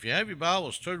If you have your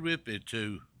Bibles, turn with me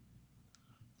to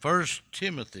First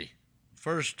Timothy.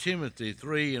 First Timothy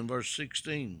 3 and verse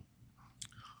 16.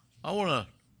 I want to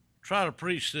try to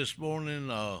preach this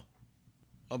morning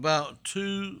about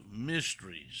two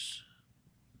mysteries.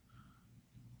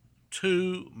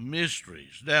 Two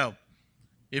mysteries. Now,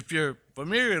 if you're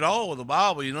familiar at all with the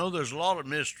Bible, you know there's a lot of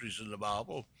mysteries in the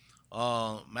Bible.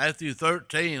 Matthew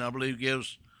 13, I believe,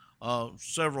 gives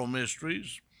several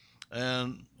mysteries,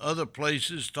 and other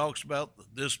places talks about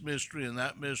this mystery and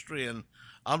that mystery, and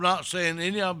I'm not saying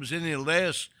any of them is any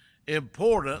less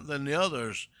important than the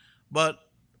others, but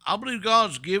I believe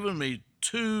God's given me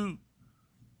two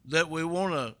that we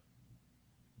want to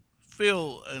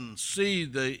feel and see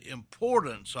the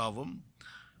importance of them.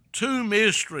 Two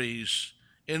mysteries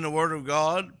in the Word of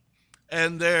God,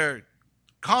 and they're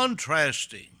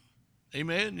contrasting.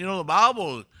 Amen. You know,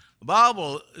 the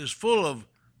Bible is full of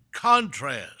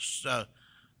contrasts.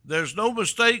 There's no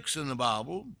mistakes in the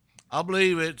Bible. I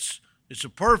believe it's a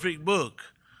perfect book,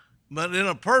 but in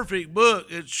a perfect book,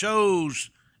 it shows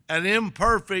an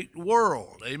imperfect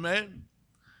world. Amen.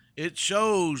 It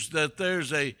shows that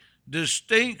there's a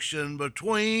distinction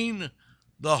between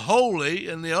the holy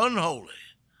and the unholy,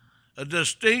 a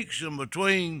distinction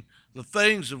between the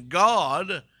things of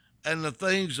God and the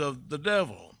things of the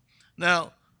devil.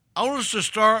 Now, I want us to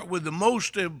start with the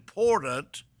most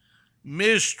important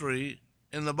mystery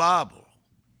in the Bible.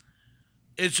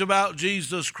 It's about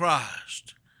Jesus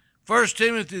Christ. 1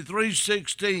 Timothy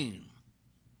 3:16.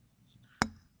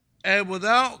 And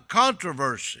without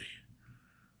controversy.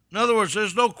 In other words,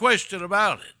 there's no question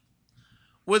about it.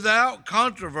 Without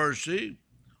controversy,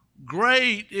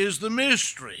 great is the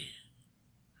mystery.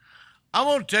 I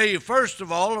want to tell you first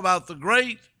of all about the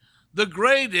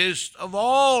greatest of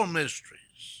all mysteries.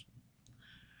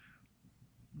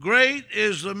 Great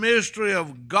is the mystery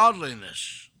of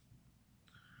godliness.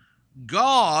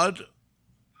 God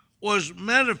was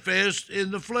manifest in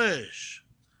the flesh,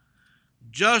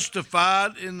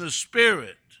 justified in the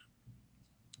spirit.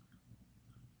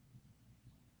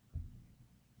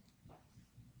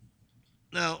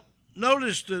 Now,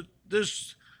 notice that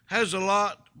this has a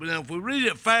lot, but if we read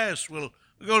it fast, we're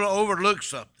going to overlook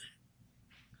something.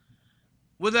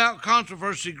 Without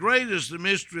controversy, great is the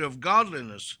mystery of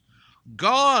godliness.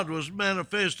 God was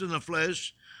manifest in the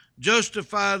flesh,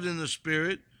 justified in the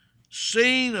spirit,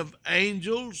 seen of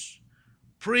angels,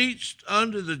 preached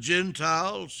unto the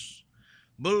Gentiles,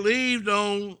 believed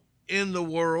on in the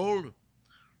world,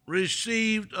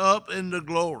 received up into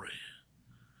glory.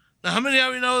 Now, how many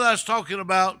of you know that's talking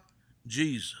about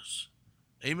Jesus?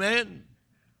 Amen?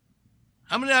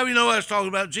 How many of you know that's talking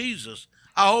about Jesus?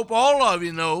 I hope all of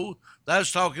you know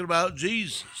that's talking about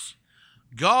Jesus.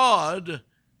 God,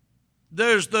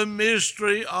 there's the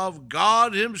mystery of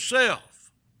God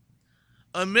himself.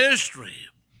 A mystery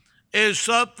is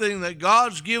something that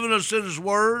God's given us in his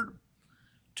word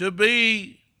to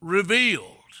be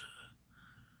revealed.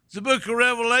 The book of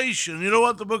Revelation, you know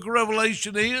what the book of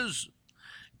Revelation is?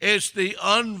 It's the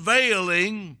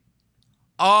unveiling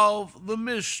of the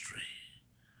mystery,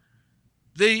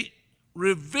 the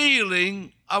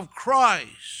revealing of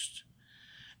Christ.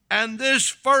 And this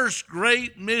first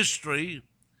great mystery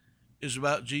is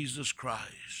about Jesus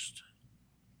Christ.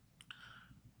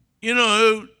 You know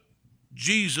who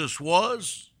Jesus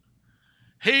was?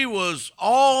 He was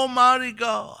Almighty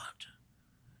God,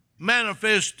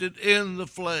 manifested in the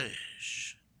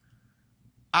flesh.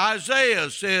 Isaiah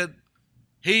said,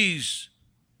 he's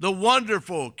the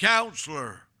wonderful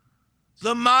counselor,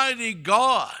 the mighty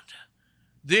God,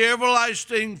 the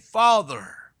everlasting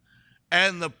Father,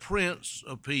 and the Prince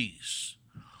of Peace.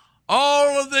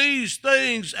 All of these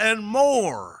things and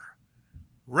more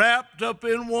wrapped up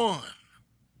in one.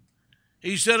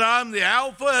 He said, I'm the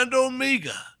Alpha and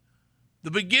Omega,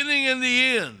 the beginning and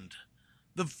the end,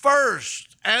 the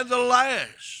first and the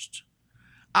last.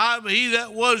 I'm he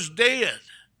that was dead,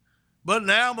 but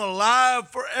now I'm alive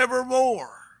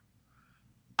forevermore.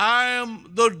 I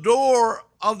am the door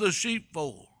of the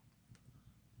sheepfold.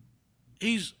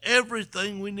 He's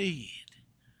everything we need.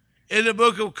 In the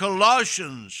book of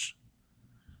Colossians,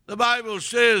 the Bible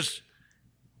says,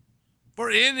 for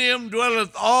in him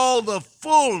dwelleth all the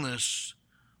fullness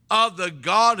of the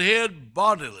Godhead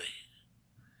bodily.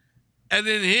 And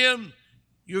in him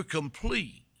you're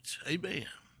complete. Amen.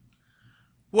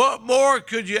 What more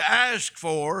could you ask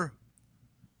for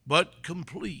but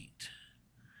complete?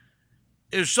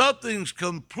 If something's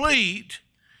complete,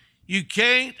 you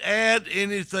can't add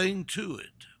anything to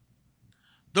it.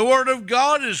 The Word of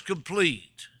God is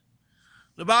complete.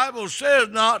 The Bible says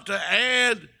not to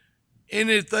add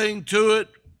anything to it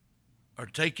or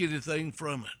take anything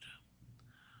from it.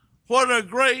 What a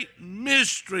great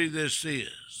mystery this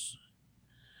is,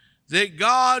 that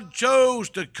God chose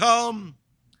to come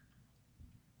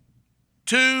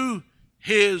to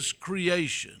his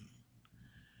creation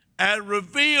and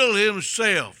reveal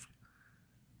himself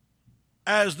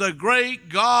as the great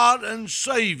God and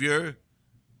Savior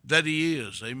that he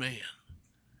is. Amen.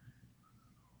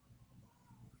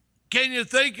 Can you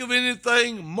think of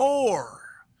anything more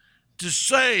to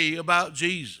say about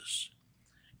Jesus?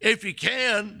 If you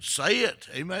can, say it.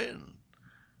 Amen.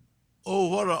 Oh,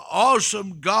 what an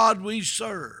awesome God we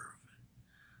serve.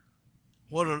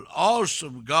 What an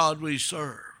awesome God we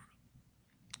serve.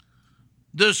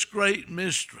 This great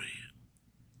mystery.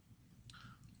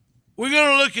 We're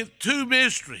going to look at two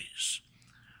mysteries.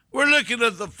 We're looking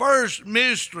at the first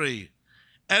mystery,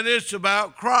 and it's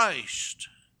about Christ.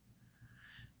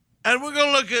 And we're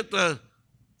going to look at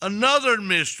another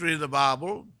mystery of the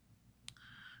Bible.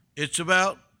 It's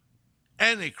about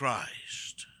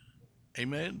Antichrist.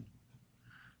 Amen.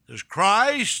 There's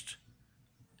Christ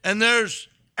and there's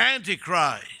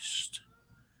Antichrist.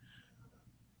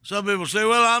 Some people say,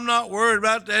 well, I'm not worried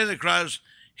about the Antichrist.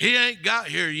 He ain't got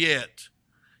here yet.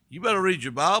 You better read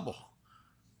your Bible.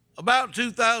 About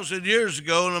 2,000 years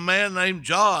ago, a man named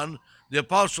John, the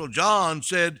Apostle John,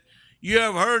 said, you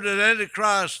have heard that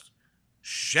Antichrist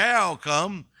shall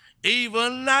come,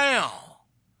 even now.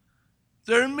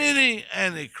 There are many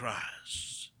Antichrists.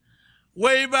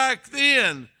 Way back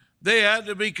then, they had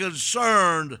to be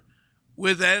concerned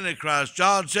with Antichrist.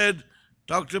 John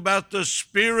talked about the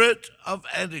spirit of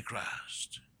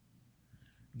Antichrist.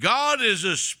 God is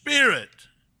a spirit,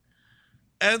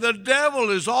 and the devil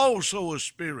is also a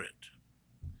spirit.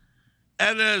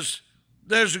 And as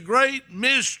there's a great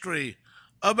mystery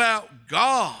about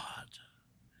God,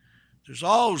 there's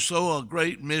also a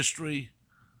great mystery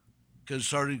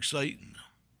concerning Satan.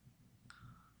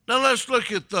 Now let's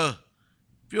look at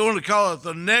if you want to call it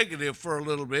the negative for a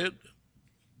little bit.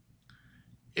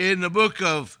 In the book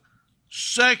of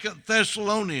 2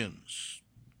 Thessalonians,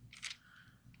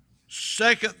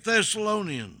 2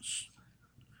 Thessalonians,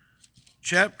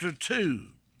 chapter 2.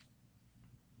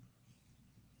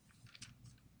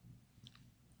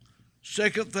 2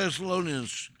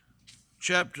 Thessalonians,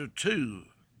 chapter 2.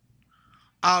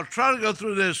 I'll try to go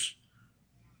through this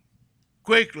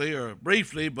quickly or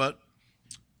briefly, but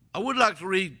I would like to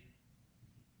read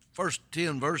first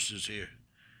 10 verses here.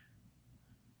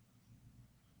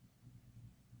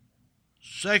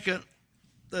 2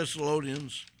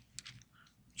 Thessalonians,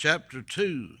 chapter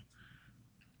 2.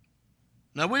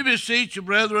 Now we beseech you,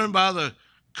 brethren, by the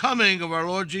coming of our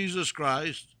Lord Jesus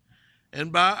Christ,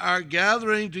 and by our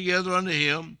gathering together unto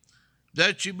him,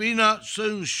 that ye be not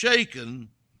soon shaken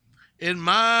in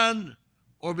mind,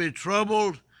 or be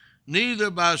troubled,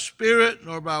 neither by spirit,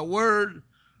 nor by word,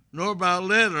 nor by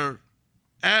letter,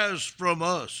 as from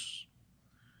us,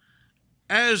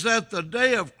 as that the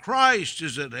day of Christ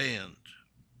is at hand.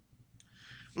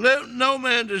 Let no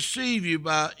man deceive you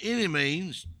by any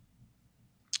means,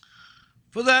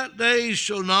 for that day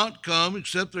shall not come,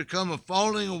 except there come a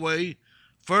falling away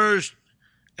first,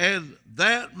 and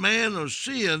that man of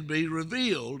sin be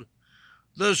revealed,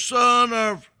 the son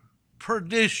of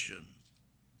perdition.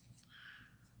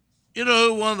 You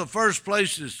know, one of the first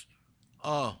places,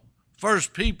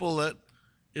 first people that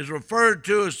is referred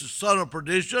to as the son of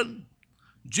perdition?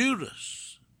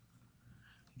 Judas.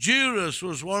 Judas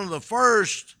was one of the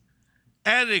first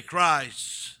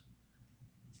antichrists.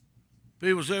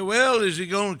 People say, well, is he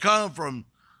going to come from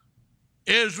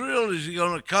Israel? Is he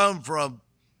going to come from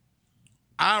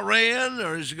Iran?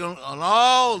 Or is he going to, and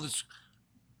all this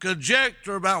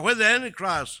conjecture about where the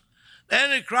Antichrist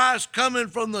coming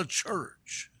from the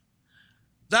church.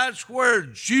 That's where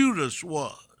Judas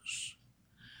was.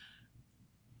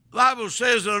 The Bible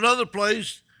says in another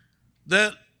place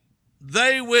that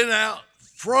they went out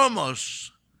from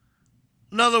us.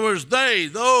 In other words,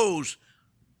 those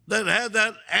that had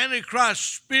that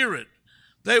Antichrist spirit,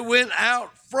 they went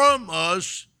out from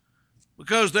us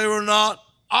because they were not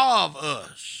of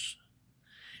us.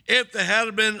 If they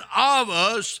had been of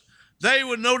us, they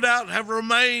would no doubt have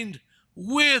remained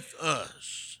with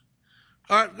us.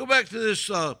 All right, go back to this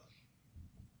 2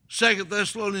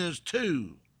 Thessalonians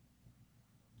 2,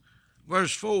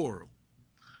 verse 4.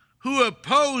 Who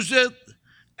opposeth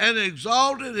and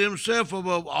exalted himself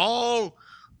above all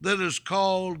that is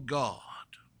called God,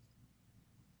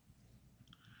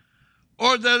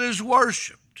 or that is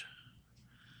worshipped,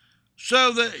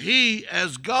 so that he,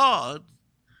 as God,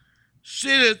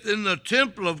 sitteth in the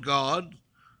temple of God,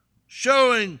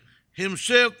 showing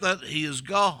himself that he is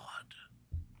God.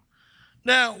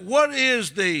 Now, what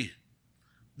is the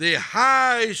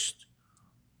highest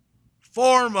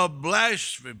form of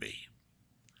blasphemy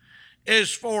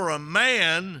is for a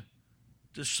man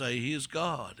to say he is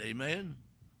God. Amen.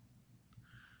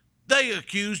 They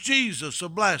accused Jesus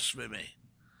of blasphemy.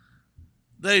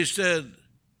 They said,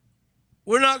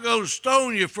 we're not going to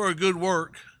stone you for a good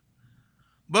work,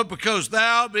 but because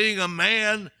thou, being a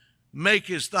man,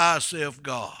 makest thyself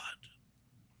God.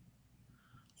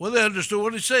 Well, they understood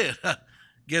what he said.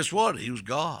 Guess what? He was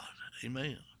God.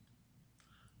 Amen.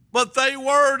 But they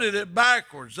worded it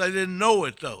backwards. They didn't know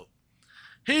it, though.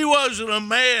 He wasn't a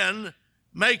man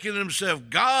making himself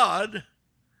God.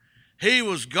 He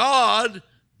was God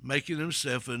making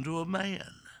himself into a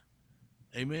man.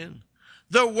 Amen.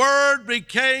 The Word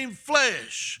became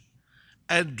flesh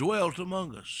and dwelt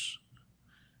among us.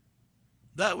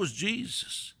 That was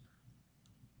Jesus.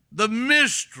 The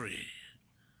mystery.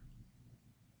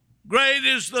 Great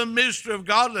is the mystery of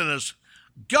godliness.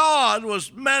 God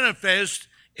was manifest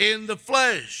in the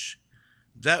flesh.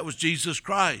 That was Jesus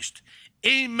Christ.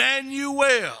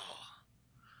 Emmanuel.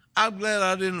 I'm glad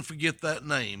I didn't forget that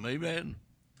name. Amen.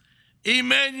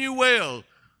 Emmanuel.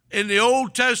 In the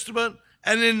Old Testament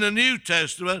and in the New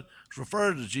Testament, it's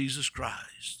referred to Jesus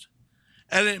Christ.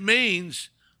 And it means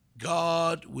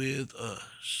God with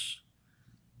us.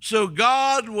 So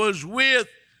God was with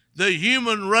the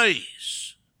human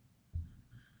race.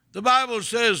 The Bible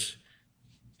says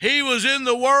he was in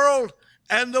the world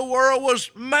and the world was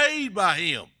made by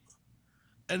him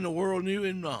and the world knew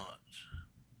him not.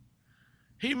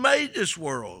 He made this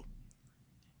world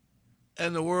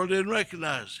and the world didn't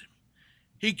recognize him.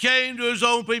 He came to his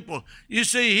own people. You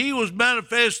see, he was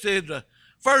manifested,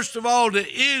 first of all, to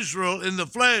Israel in the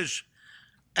flesh,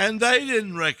 and they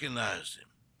didn't recognize him.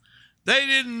 They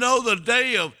didn't know the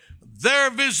day of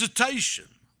their visitation,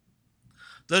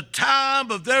 the time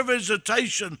of their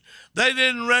visitation. They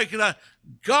didn't recognize.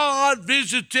 God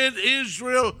visited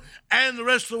Israel and the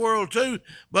rest of the world too,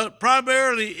 but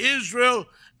primarily Israel,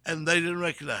 and they didn't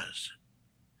recognize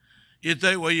it. You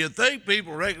think, well, you think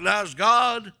people recognize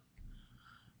God?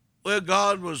 Well,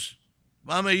 God was,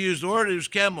 I may use the word, he was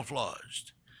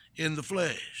camouflaged in the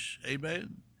flesh.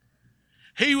 Amen.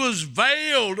 He was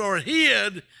veiled or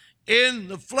hid in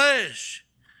the flesh.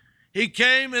 He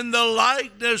came in the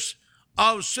likeness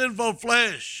of sinful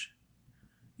flesh,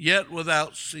 yet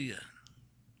without sin.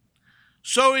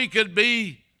 So he could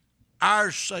be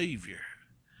our Savior,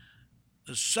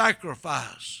 the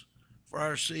sacrifice for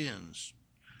our sins.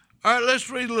 All right, let's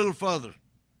read a little further.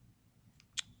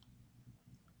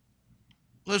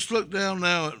 Let's look down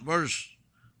now at verse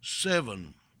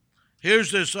 7.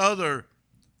 Here's this other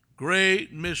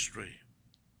great mystery.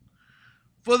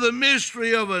 For the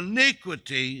mystery of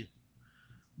iniquity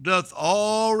doth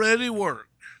already work.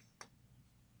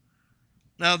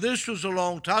 Now, this was a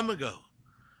long time ago.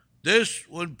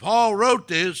 When Paul wrote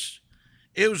this,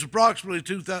 it was approximately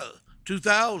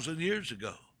 2,000 years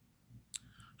ago.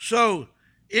 So,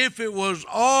 if it was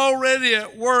already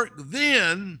at work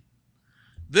then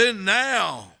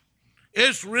now,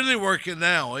 it's really working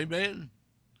now. Amen.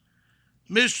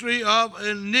 Mystery of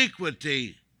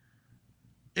iniquity.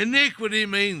 Iniquity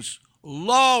means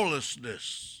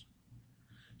lawlessness,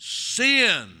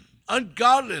 sin,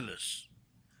 ungodliness,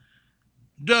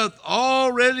 doth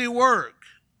already work.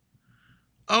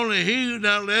 Only he who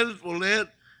now letteth will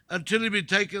let until he be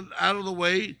taken out of the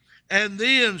way, and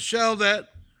then shall that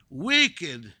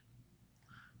wicked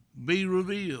be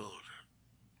revealed,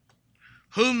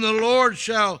 whom the Lord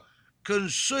shall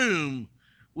consume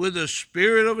with the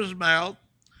spirit of his mouth,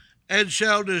 and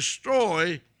shall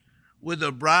destroy with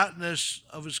the brightness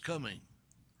of his coming.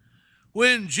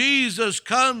 When Jesus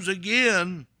comes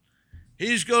again,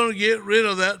 he's going to get rid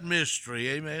of that mystery.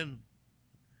 Amen.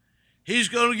 He's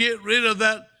going to get rid of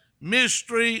that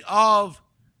mystery of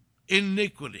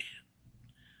iniquity.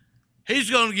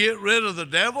 He's going to get rid of the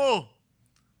devil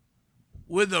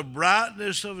with the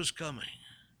brightness of his coming.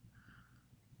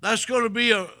 That's going to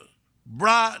be a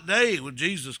bright day when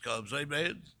Jesus comes.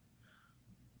 Amen.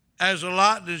 As a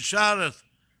light that shineth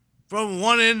from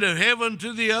one end of heaven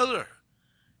to the other.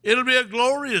 It'll be a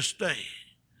glorious day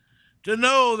to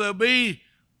know there'll be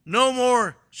no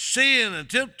more sin and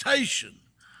temptation,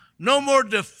 no more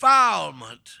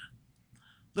defilement.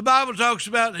 The Bible talks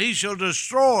about he shall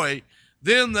destroy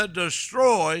them that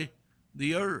destroy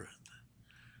the earth.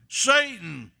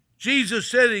 Satan, Jesus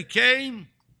said he came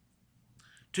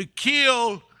to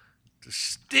kill, to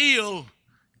steal,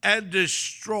 and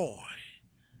destroy.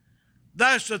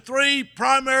 That's the three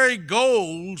primary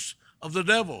goals of the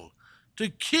devil: to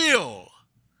kill,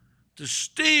 to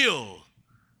steal,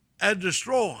 and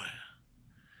destroy.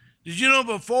 Did you know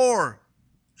before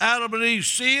Adam and Eve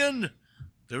sinned,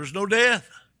 there was no death?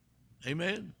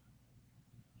 Amen.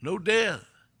 No death.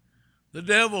 The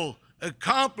devil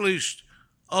accomplished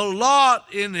a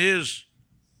lot in his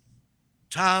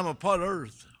time upon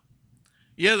earth.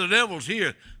 Yeah, the devil's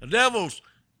here. The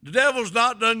devil's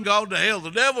not done gone to hell.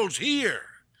 The devil's here.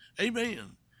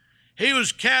 Amen. He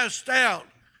was cast out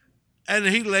and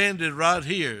he landed right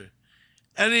here.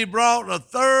 And he brought a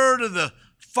third of the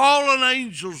fallen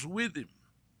angels with him.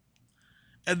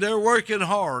 And they're working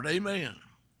hard. Amen.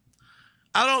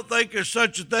 I don't think there's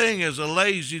such a thing as a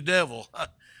lazy devil.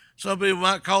 Some people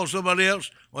might call somebody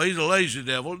else, well, he's a lazy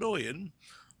devil. No, he isn't.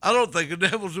 I don't think the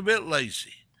devil's a bit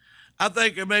lazy. I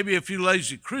think there may be a few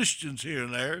lazy Christians here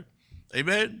and there.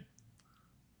 Amen.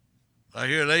 I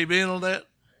hear an amen on that.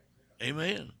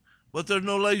 Amen. But there's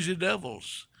no lazy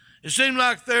devils. It seems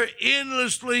like they're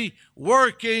endlessly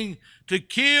working to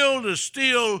kill, to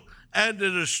steal, and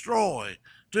to destroy,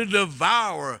 to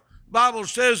devour. The Bible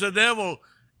says the devil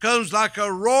comes like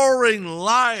a roaring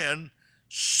lion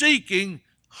seeking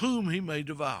whom he may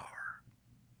devour.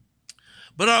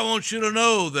 But I want you to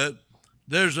know that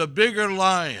there's a bigger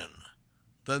lion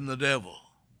than the devil.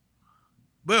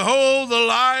 Behold, the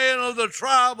Lion of the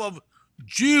tribe of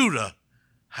Judah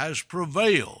has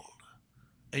prevailed.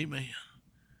 Amen.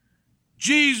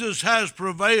 Jesus has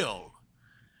prevailed.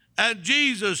 And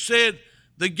Jesus said,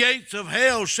 the gates of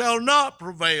hell shall not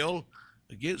prevail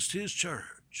against his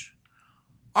church.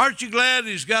 Aren't you glad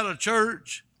he's got a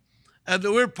church and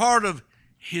that we're part of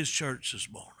his church this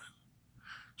morning?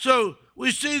 So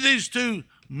we see these two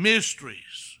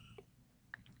mysteries.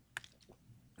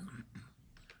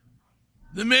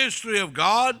 The mystery of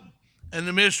God and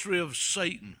the mystery of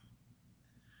Satan.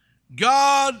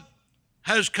 God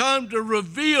has come to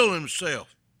reveal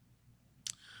himself.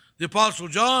 The Apostle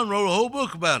John wrote a whole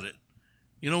book about it.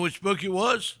 You know which book it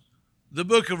was? The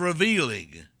book of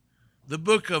revealing. The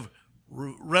book of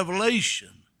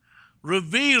Revelation.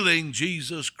 Revealing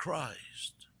Jesus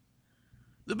Christ.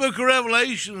 The book of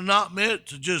Revelation is not meant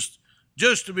to just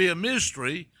to be a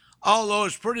mystery, although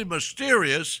it's pretty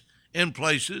mysterious in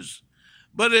places,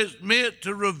 but it's meant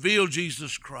to reveal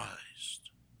Jesus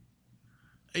Christ.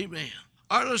 Amen.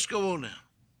 All right, let's go on now.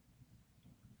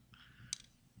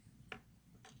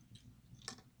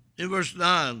 In verse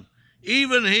 9,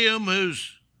 even him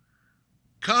whose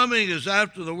coming is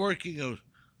after the working of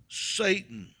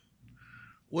Satan,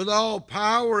 with all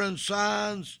power and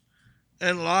signs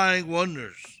and lying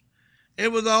wonders,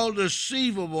 and with all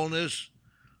deceivableness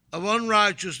of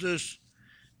unrighteousness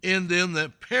in them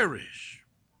that perish,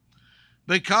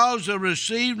 because they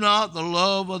receive not the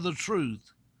love of the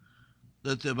truth,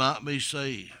 that they might be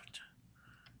saved.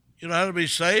 You know how to be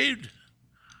saved?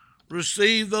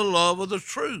 Receive the love of the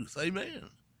truth. Amen.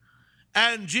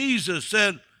 And Jesus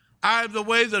said, I am the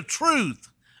way, the truth,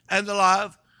 and the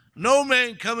life. No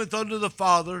man cometh unto the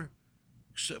Father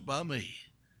except by me.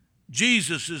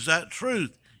 Jesus is that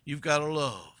truth you've got to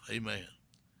love. Amen.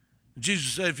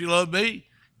 Jesus said, if you love me,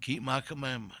 keep my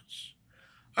commandments.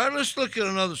 All right, let's look at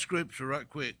another scripture right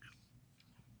quick.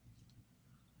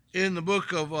 In the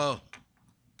book of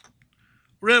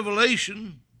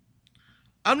Revelation,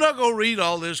 I'm not going to read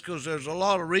all this because there's a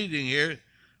lot of reading here,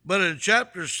 but in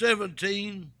chapter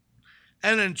 17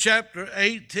 and in chapter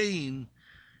 18,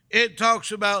 it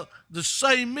talks about the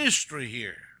same mystery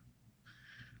here.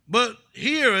 But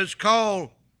here it's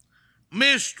called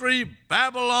Mystery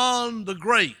Babylon the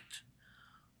Great,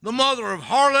 the mother of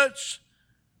harlots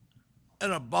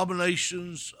and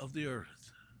abominations of the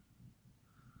earth.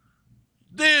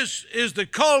 This is the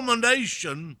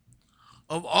culmination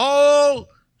of all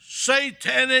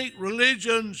satanic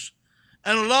religions,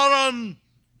 and a lot of them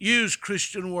use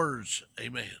Christian words.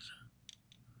 Amen.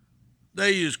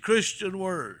 They use Christian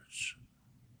words.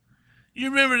 You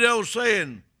remember the old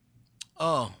saying,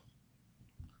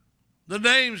 the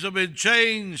names have been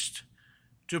changed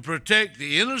to protect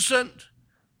the innocent.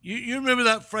 You remember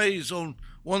that phrase on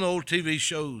one of the old TV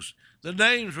shows? The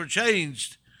names were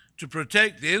changed to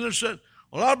protect the innocent.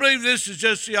 Well, I believe this is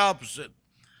just the opposite.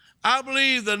 I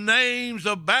believe the names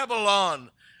of Babylon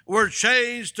were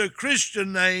changed to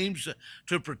Christian names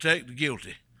to protect the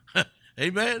guilty.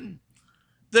 Amen.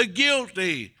 The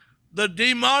guilty, the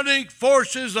demonic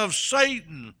forces of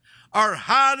Satan are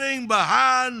hiding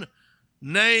behind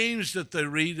names that they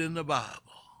read in the Bible.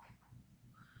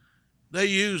 They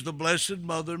use the Blessed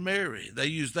Mother Mary. They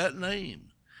use that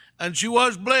name. And she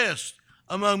was blessed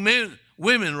among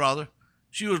women.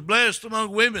 She was blessed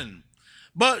among women.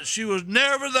 But she was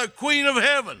never the Queen of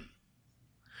Heaven.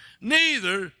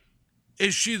 Neither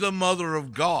is she the Mother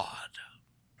of God.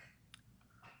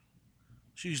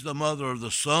 She's the mother of the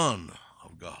Son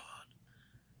of God.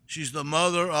 She's the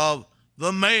mother of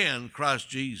the man, Christ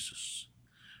Jesus.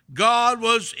 God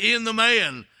was in the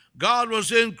man. God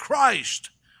was in Christ,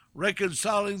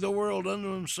 reconciling the world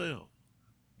unto himself.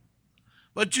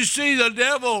 But you see, the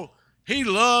devil, he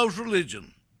loves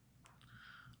religion.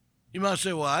 You might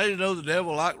say, well, I didn't know the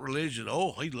devil liked religion.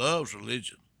 Oh, he loves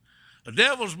religion. The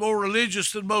devil's more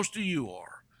religious than most of you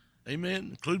are. Amen,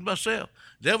 including myself.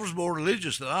 The devil's more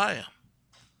religious than I am.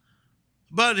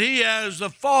 But he has a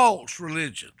false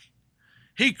religion.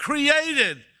 He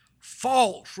created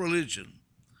false religion.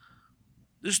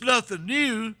 This is nothing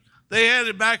new. They had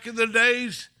it back in the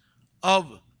days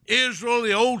of Israel,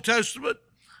 the Old Testament.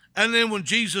 And then when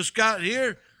Jesus got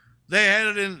here, they had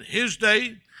it in his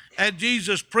day, and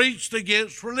Jesus preached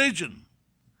against religion.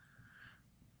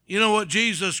 You know what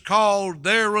Jesus called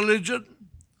their religion?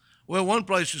 Well, one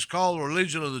place is called the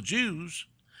religion of the Jews,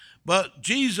 but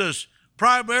Jesus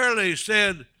primarily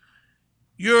said,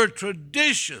 your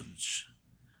traditions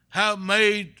have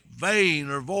made vain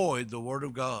or void the word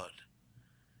of God.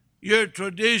 Your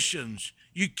traditions,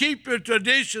 you keep your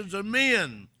traditions of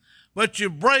men, but you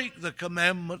break the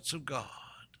commandments of God.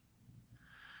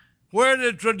 Where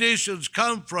did traditions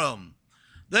come from?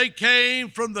 They came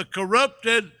from the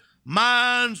corrupted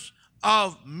minds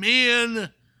of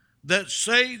men that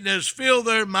Satan has filled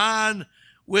their mind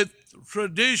with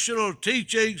traditional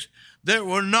teachings that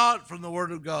were not from the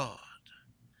Word of God.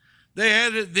 They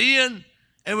had it then,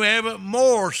 and we have it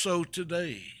more so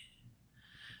today.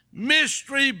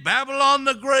 Mystery Babylon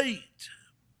the Great.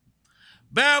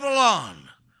 Babylon.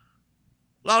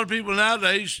 A lot of people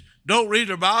nowadays don't read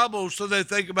their Bibles, so they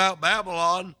think about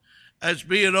Babylon as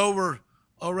being over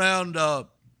around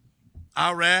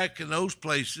Iraq and those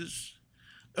places.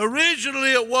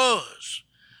 Originally it was,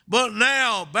 but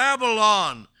now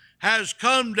Babylon has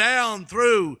come down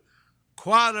through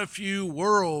quite a few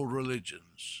world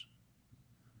religions.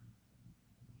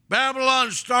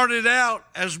 Babylon started out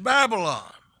as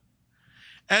Babylon,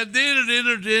 and then it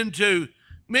entered into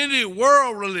many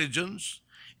world religions,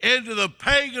 into the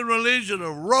pagan religion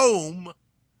of Rome,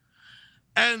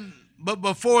 but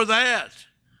before that,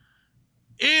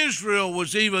 Israel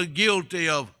was even guilty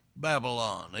of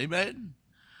Babylon. Amen?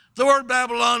 The word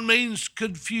Babylon means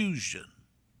confusion.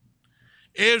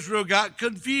 Israel got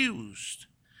confused.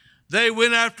 They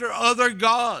went after other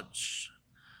gods.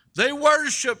 They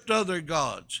worshiped other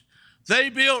gods. They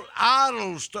built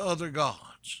idols to other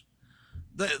gods.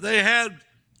 They had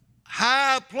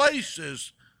high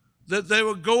places that they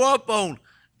would go up on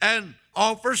and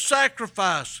offer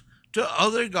sacrifice to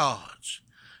other gods.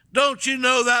 Don't you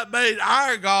know that made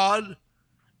our God,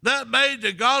 that made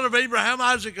the God of Abraham,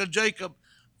 Isaac, and Jacob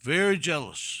very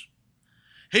jealous?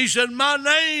 He said, my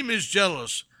name is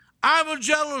jealous. I'm a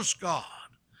jealous God.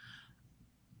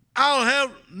 I'll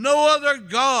have no other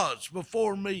gods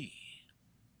before me.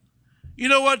 You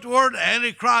know what the word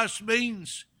Antichrist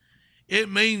means?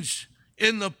 It means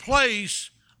in the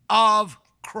place of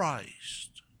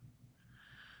Christ.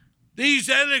 These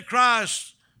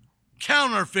Antichrist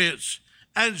counterfeits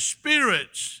and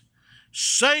spirits,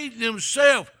 Satan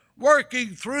himself working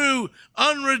through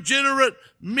unregenerate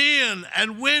men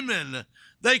and women,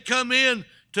 they come in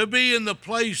to be in the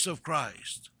place of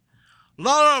Christ. A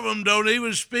lot of them don't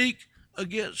even speak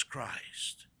against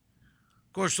Christ.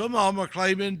 Of course, some of them are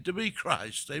claiming to be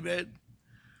Christ, amen?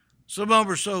 Some of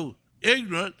them are so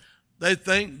ignorant, they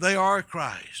think they are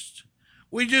Christ.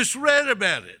 We just read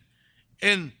about it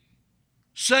in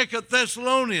 2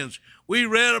 Thessalonians. We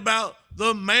read about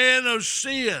the man of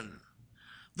sin,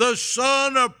 the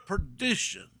son of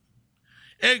perdition,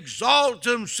 exalts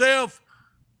himself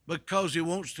because he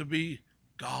wants to be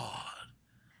God.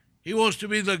 He wants to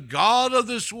be the God of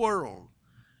this world.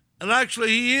 And actually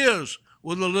he is,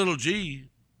 with a little g.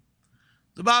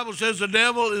 The Bible says the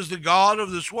devil is the God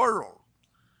of this world.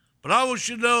 But I want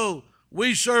you to know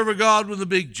we serve a God with a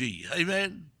big G.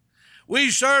 Amen? We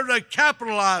serve a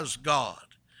capitalized God.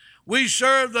 We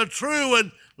serve the true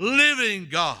and living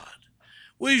God.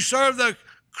 We serve the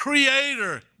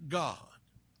Creator God.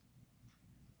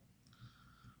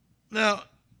 Now,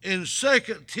 in 2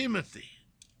 Timothy,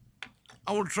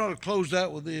 I want to try to close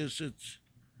out with this. It's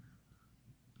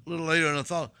a little later than I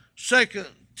thought. 2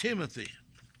 Timothy.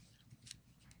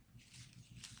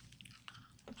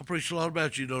 I preach a lot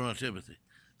about you, don't I, Timothy?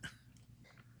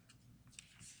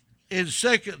 In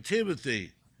 2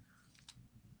 Timothy,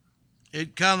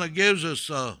 it kind of gives us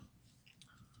a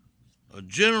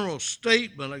general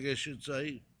statement, I guess you'd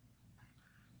say.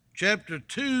 Chapter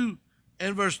 2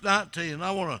 and verse 19.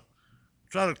 I want to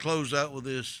try to close out with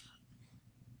this.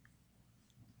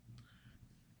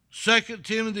 2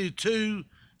 Timothy 2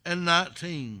 and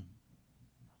 19.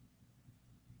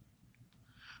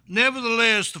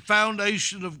 Nevertheless, the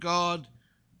foundation of God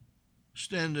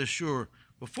standeth sure.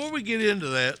 Before we get into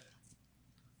that,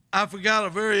 I forgot a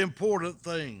very important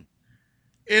thing.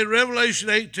 In Revelation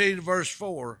 18, verse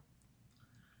 4,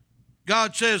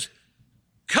 God says,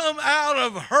 come out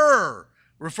of her,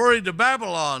 referring to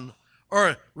Babylon,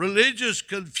 or religious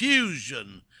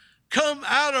confusion. Come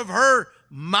out of her,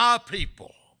 my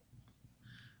people,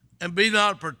 and be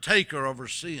not partaker of her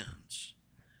sins.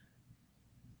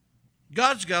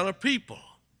 God's got a people.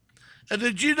 And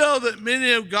did you know that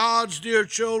many of God's dear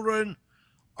children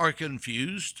are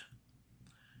confused?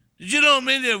 Did you know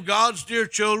many of God's dear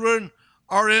children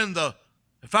are in the,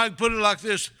 if I can put it like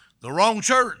this, the wrong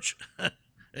church?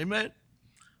 Amen?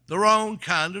 The wrong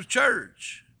kind of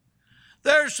church.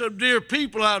 There's some dear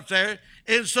people out there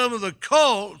in some of the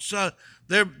cults.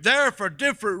 They're there for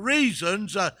different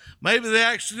reasons. Maybe they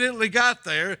accidentally got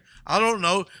there. I don't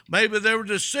know. Maybe they were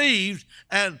deceived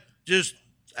and just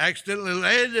accidentally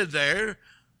landed there.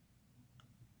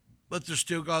 But they're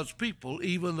still God's people,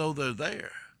 even though they're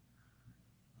there.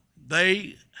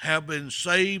 They have been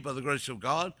saved by the grace of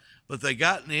God, but they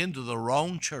gotten into the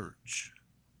wrong church.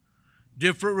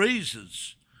 Different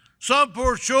reasons. Some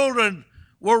poor children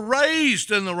were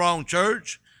raised in the wrong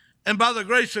church, and by the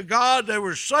grace of God, they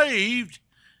were saved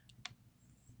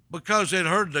because they'd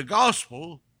heard the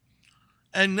gospel.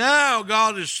 And now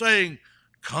God is saying,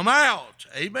 come out.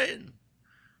 Amen.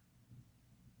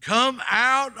 Come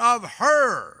out of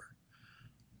her.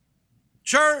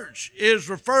 Church is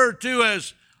referred to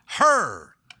as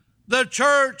her. The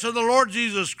church of the Lord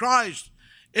Jesus Christ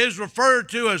is referred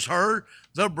to as her,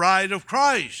 the bride of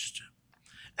Christ.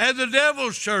 And the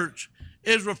devil's church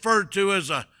is referred to as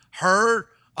a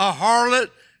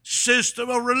harlot system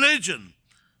of religion.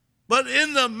 But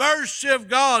in the mercy of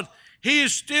God, he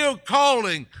is still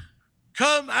calling,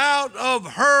 come out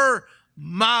of her,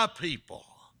 my people.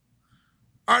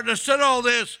 All right, I said all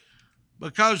this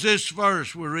because this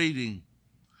verse we're reading.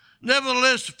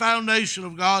 Nevertheless, the foundation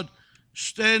of God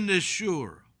standeth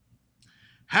sure.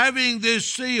 Having this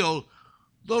seal,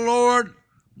 the Lord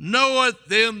knoweth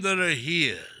them that are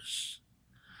his.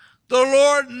 The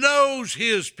Lord knows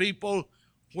his people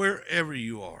wherever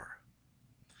you are.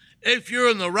 If you're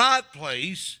in the right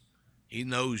place, he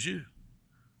knows you.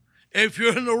 If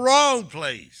you're in the wrong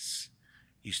place,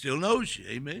 he still knows you.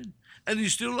 Amen. And he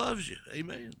still loves you.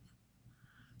 Amen.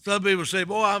 Some people say,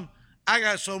 boy, I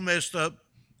got so messed up,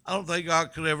 I don't think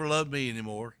God could ever love me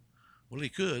anymore. Well, he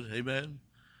could. Amen.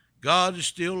 God is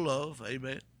still love.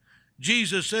 Amen.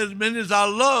 Jesus said, as many as I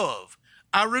love,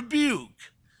 I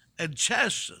rebuke and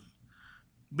chasten.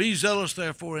 Be zealous,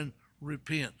 therefore, and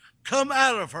repent. Come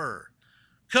out of her.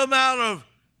 Come out of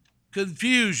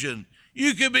confusion.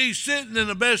 You could be sitting in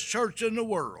the best church in the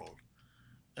world.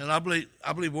 And I believe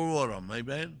we're one of them.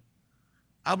 Amen.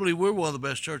 I believe we're one of the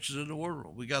best churches in the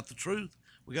world. We got the truth.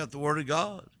 We got the Word of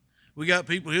God. We got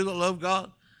people here that love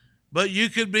God. But you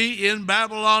could be in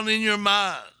Babylon in your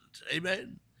mind.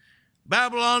 Amen.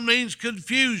 Babylon means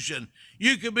confusion.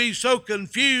 You could be so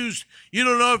confused you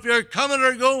don't know if you're coming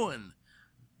or going.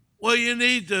 Well, you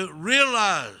need to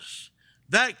realize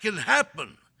that can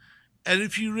happen. And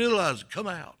if you realize it, come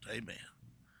out. Amen.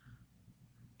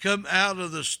 Come out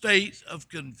of the state of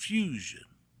confusion.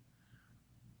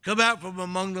 Come out from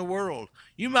among the world.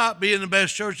 You might be in the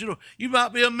best church. You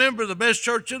might be a member of the best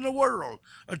church in the world.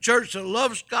 A church that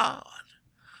loves God.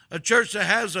 A church that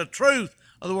has the truth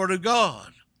of the Word of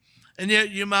God. And yet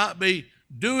you might be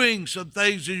doing some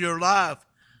things in your life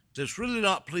that's really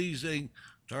not pleasing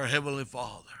to our Heavenly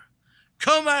Father.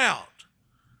 Come out.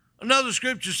 Another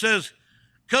scripture says,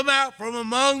 come out from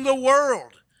among the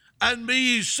world and be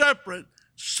ye separate,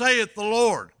 saith the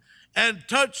Lord, and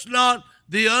touch not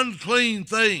the unclean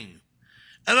thing.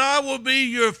 And I will be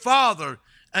your father,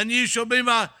 and ye shall be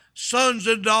my sons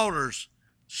and daughters,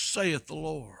 saith the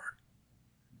Lord.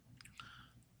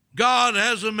 God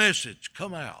has a message.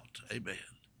 Come out. Amen.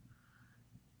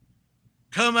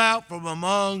 Come out from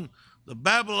among the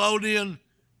Babylonian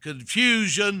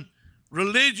confusion,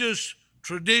 religious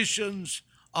traditions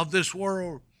of this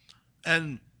world,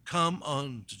 and come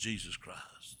unto Jesus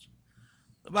Christ.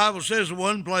 The Bible says in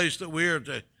one place that we are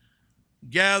to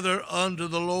gather unto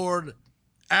the Lord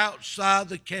outside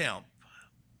the camp.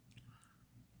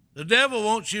 The devil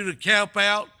wants you to camp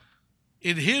out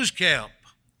in his camp,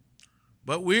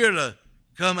 but we are to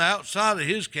come outside of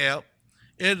his camp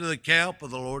into the camp of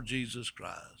the Lord Jesus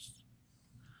Christ.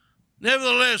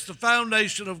 Nevertheless, the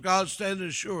foundation of God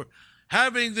standeth sure.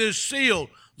 Having this seal,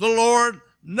 the Lord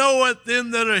knoweth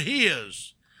them that are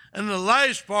his. And the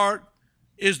last part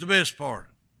is the best part.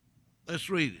 Let's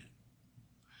read it.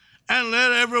 And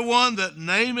let everyone that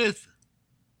nameth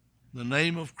the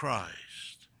name of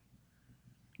Christ.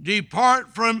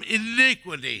 Depart from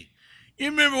iniquity. You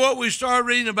remember what we started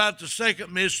reading about the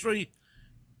second mystery?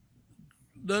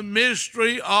 The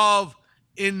mystery of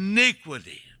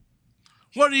iniquity.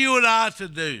 What are you and I to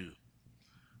do?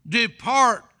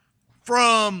 Depart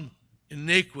from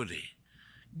iniquity.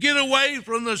 Get away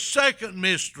from the second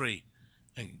mystery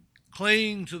and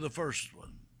cling to the first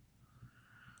one.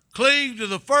 Cling to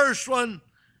the first one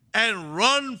and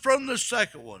run from the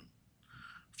second one.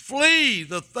 Flee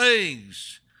the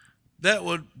things that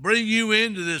would bring you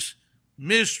into this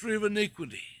mystery of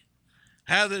iniquity.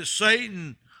 How that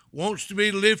Satan wants to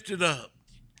be lifted up.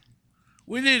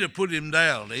 We need to put him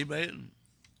down, amen.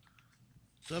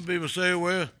 Some people say,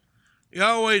 well, you're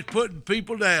always putting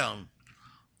people down.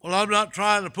 Well, I'm not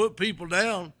trying to put people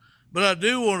down, but I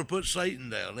do want to put Satan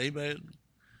down, amen.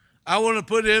 I want to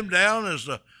put him down as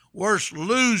the worst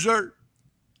loser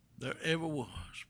there ever was.